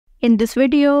In this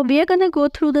video, we are going to go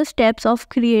through the steps of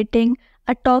creating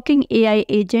a talking AI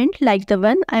agent like the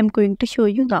one I'm going to show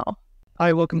you now.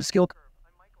 Hi, welcome to Skill Curve.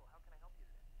 I'm Michael. How can I help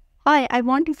you today? Hi, I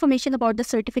want information about the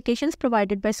certifications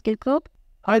provided by Skill Curve.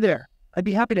 Hi there. I'd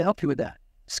be happy to help you with that.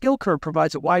 Skill Curve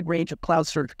provides a wide range of cloud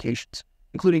certifications,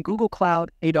 including Google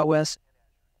Cloud, AWS.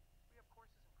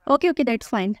 Okay, that's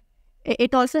fine.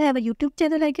 It also have a YouTube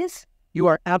channel, I guess? You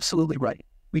are absolutely right.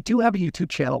 We do have a YouTube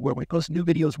channel where we post new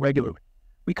videos regularly.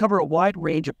 We cover a wide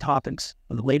range of topics,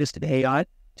 from the latest in AI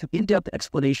to in-depth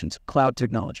explanations of cloud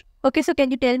technology. Okay, so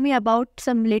can you tell me about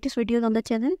some latest videos on the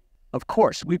channel? Of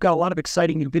course, we've got a lot of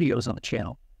exciting new videos on the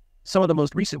channel. Some of the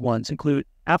most recent ones include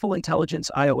Apple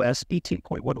Intelligence iOS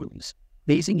 18.1 release,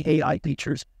 amazing AI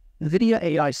features, NVIDIA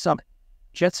AI Summit,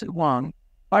 Jetson Wang,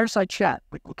 Fireside Chat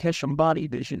with Mukesh Ambani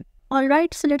Vision.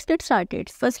 Alright, so let's get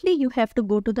started. Firstly, you have to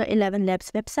go to the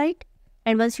ElevenLabs website.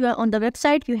 And once you are on the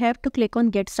website, you have to click on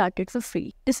Get Started for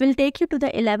free. This will take you to the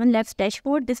ElevenLabs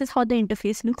dashboard. This is how the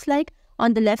interface looks like.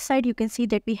 On the left side, you can see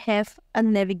that we have a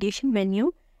navigation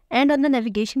menu. And on the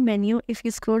navigation menu, if you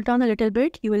scroll down a little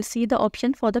bit, you will see the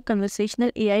option for the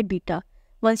Conversational AI beta.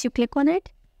 Once you click on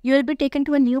it, you will be taken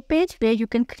to a new page where you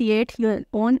can create your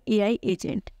own AI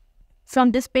agent. From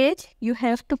this page, you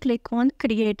have to click on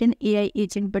Create an AI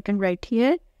Agent button right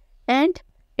here. And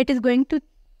it is going to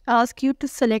ask you to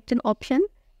select an option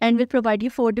and will provide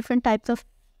you 4 different types of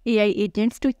AI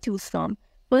agents to choose from.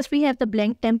 First, we have the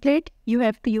blank template. You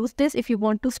have to use this if you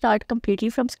want to start completely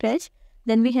from scratch.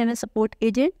 Then we have a support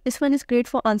agent. This one is great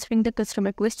for answering the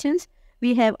customer questions.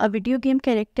 We have a video game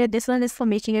character. This one is for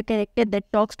making a character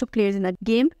that talks to players in a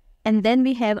game. And then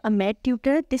we have a math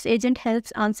tutor. This agent helps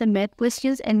answer math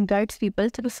questions and guides people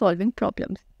through solving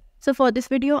problems. So for this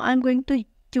video, I'm going to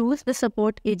choose the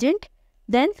support agent.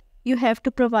 Then you have to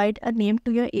provide a name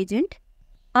to your agent.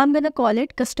 I'm going to call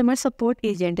it Customer Support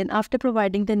Agent, and after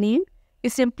providing the name, you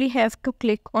simply have to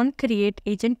click on Create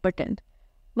Agent button.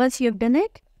 Once you've done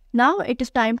it, now it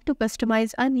is time to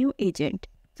customize a new agent.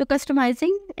 So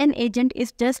customizing an agent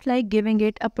is just like giving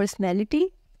it a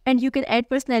personality, and you can add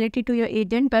personality to your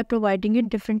agent by providing it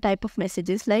different type of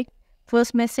messages like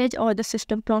first message or the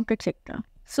system prompt, etc.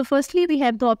 So firstly, we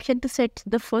have the option to set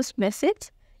the first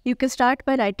message. You can start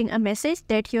by writing a message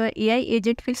that your AI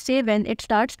agent will say when it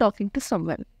starts talking to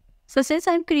someone. So since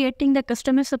I'm creating the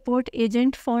customer support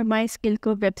agent for my Skill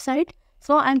Curve website,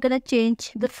 so I'm going to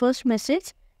change the first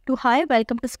message to Hi,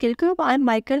 welcome to Skill Curve. I'm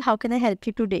Michael. How can I help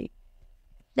you today?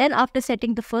 Then after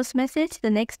setting the first message, the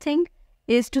next thing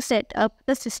is to set up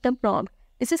the system prompt.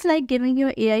 This is like giving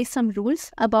your AI some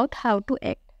rules about how to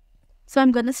act. So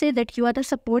I'm going to say that you are the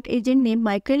support agent named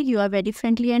Michael. You are very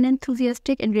friendly and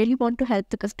enthusiastic and really want to help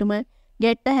the customer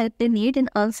get the help they need and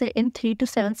answer in 3 to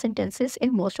 7 sentences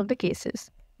in most of the cases.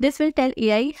 This will tell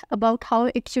AI about how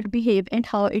it should behave and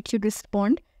how it should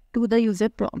respond to the user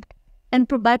prompt. And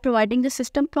by providing the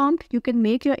system prompt, you can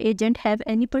make your agent have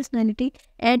any personality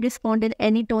and respond in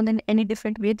any tone and any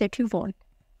different way that you want.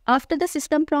 After the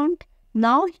system prompt,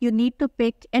 now you need to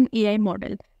pick an AI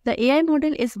model. The AI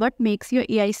model is what makes your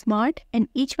AI smart, and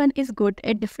each one is good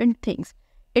at different things.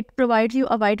 It provides you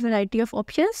a wide variety of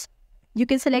options. You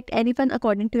can select any one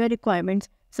according to your requirements.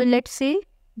 So let's say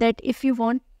that if you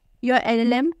want your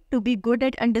LLM to be good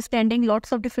at understanding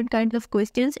lots of different kinds of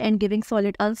questions and giving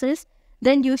solid answers,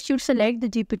 then you should select the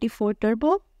GPT-4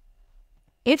 Turbo.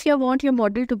 If you want your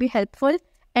model to be helpful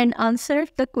and answer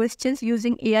the questions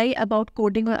using AI about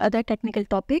coding or other technical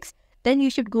topics, then you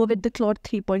should go with the Claude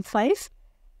 3.5.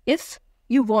 If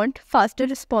you want faster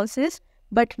responses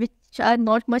but which are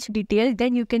not much detailed,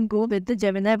 then you can go with the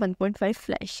Gemini 1.5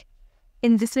 Flash.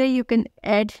 In this way, you can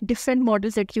add different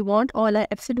models that you want. All are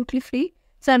absolutely free.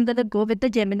 So I'm going to go with the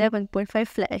Gemini 1.5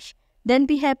 Flash. Then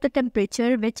we have the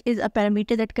temperature, which is a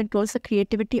parameter that controls the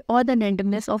creativity or the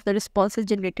randomness of the responses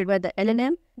generated by the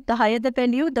LLM. The higher the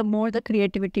value, the more the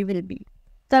creativity will be.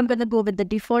 So I'm going to go with the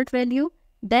default value.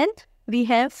 Then we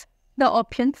have the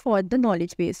option for the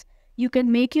knowledge base. You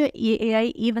can make your AI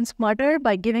even smarter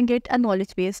by giving it a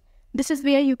knowledge base. This is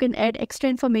where you can add extra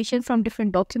information from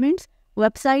different documents,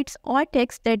 websites, or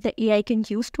text that the AI can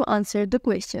use to answer the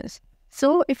questions.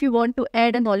 So if you want to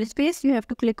add a knowledge base, you have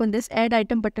to click on this add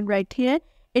item button right here.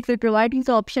 It will provide you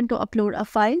the option to upload a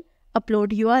file,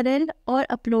 upload URL, or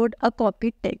upload a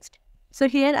copied text. So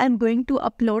here I'm going to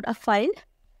upload a file,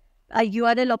 a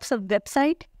URL of some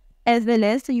website, as well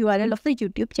as the URL of the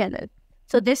YouTube channel.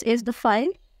 So this is the file.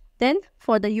 Then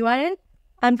for the URL,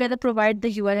 I'm going to provide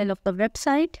the URL of the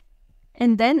website.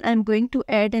 And then I'm going to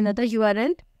add another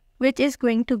URL, which is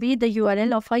going to be the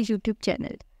URL of our YouTube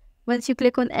channel. Once you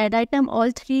click on add item,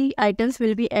 all 3 items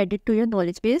will be added to your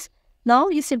knowledge base. Now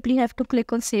you simply have to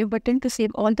click on Save button to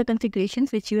save all the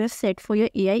configurations which you have set for your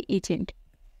AI agent.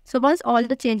 So once all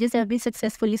the changes have been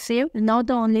successfully saved, now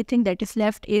the only thing that is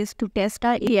left is to test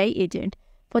our AI agent.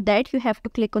 For that, you have to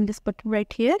click on this button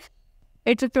right here.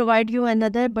 It will provide you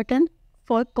another button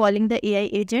for calling the AI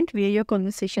agent where your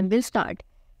conversation will start.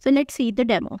 So let's see the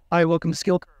demo. Hi, welcome to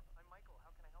Skill Curve. I'm Michael.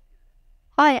 How can I help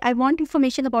you today? Hi, I want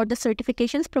information about the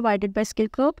certifications provided by Skill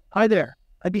Curve. Hi there.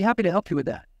 I'd be happy to help you with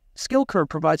that. Skill Curve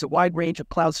provides a wide range of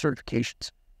cloud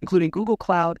certifications, including Google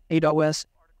Cloud, AWS.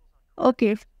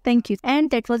 Okay, thank you. And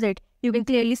that was it. You can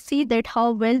clearly see that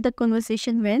how well the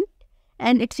conversation went.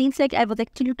 And it seems like I was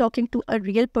actually talking to a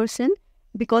real person,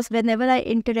 because whenever I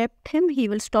interrupt him, he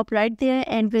will stop right there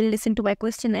and will listen to my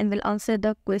question and will answer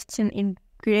the question in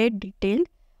great detail.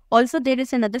 Also, there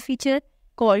is another feature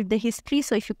called the history.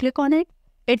 So if you click on it,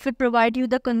 it will provide you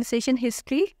the conversation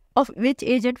history of which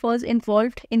agent was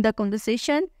involved in the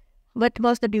conversation, what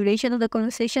was the duration of the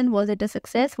conversation, was it a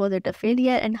success, was it a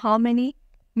failure, and how many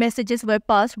messages were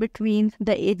passed between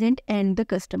the agent and the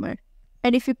customer.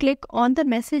 And if you click on the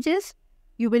messages,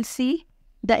 you will see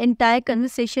the entire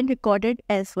conversation recorded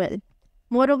as well.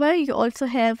 Moreover, you also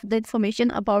have the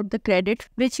information about the credits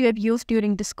which you have used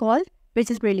during this call, which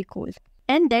is really cool.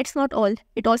 And that's not all.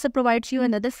 It also provides you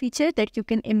another feature that you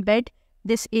can embed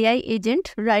this AI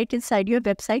agent right inside your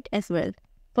website as well.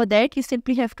 For that, you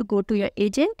simply have to go to your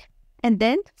agent, and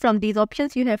then from these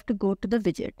options, you have to go to the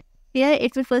widget. Here,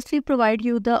 it will firstly provide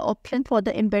you the option for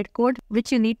the embed code,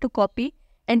 which you need to copy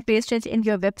and paste it in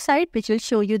your website, which will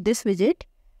show you this widget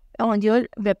on your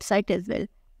website as well.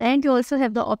 And you also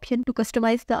have the option to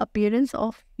customize the appearance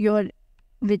of your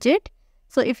widget.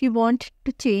 So if you want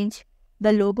to change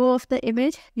the logo of the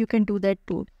image, you can do that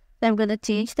too. So I'm going to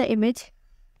change the image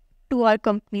to our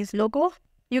company's logo.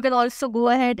 You can also go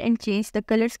ahead and change the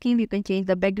color scheme. You can change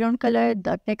the background color,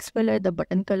 the text color, the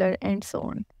button color, and so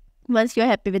on. Once you're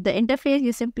happy with the interface,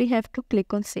 you simply have to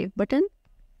click on Save button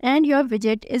and your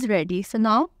widget is ready. So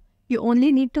now you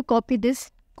only need to copy this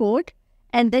code,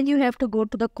 and then you have to go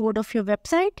to the code of your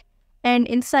website, and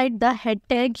inside the head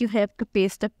tag, you have to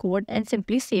paste the code and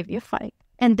simply save your file,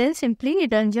 and then simply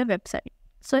run your website.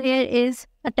 So here is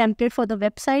a template for the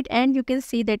website, and you can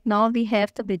see that now we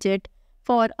have the widget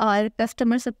for our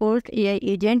customer support AI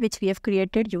agent, which we have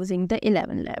created using the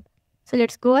ElevenLab. So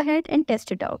let's go ahead and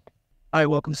test it out. Hi,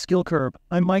 welcome to Skill Curve.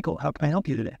 I'm Michael. How can I help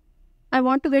you today? I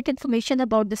want to get information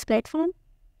about this platform.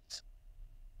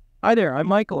 Hi there, I'm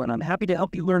Michael, and I'm happy to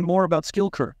help you learn more about Skill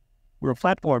Curve. We're a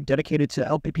platform dedicated to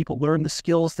helping people learn the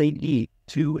skills they need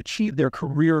to achieve their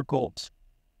career goals.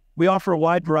 We offer a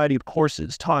wide variety of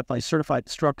courses taught by certified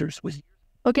instructors with...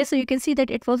 Okay, so you can see that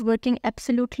it was working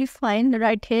absolutely fine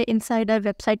right here inside our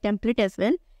website template as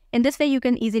well. In this way, you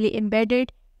can easily embed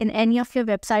it in any of your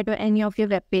website or any of your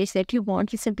web page that you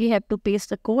want. You simply have to paste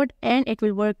the code and it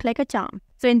will work like a charm.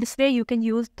 So in this way, you can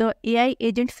use the AI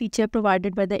agent feature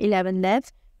provided by the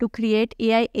ElevenLabs to create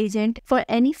AI agent for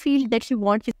any field that you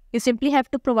want. You simply have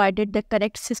to provide it the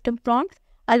correct system prompts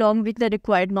along with the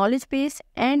required knowledge base,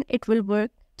 and it will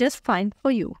work just fine for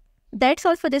you. That's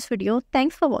all for this video.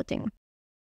 Thanks for watching.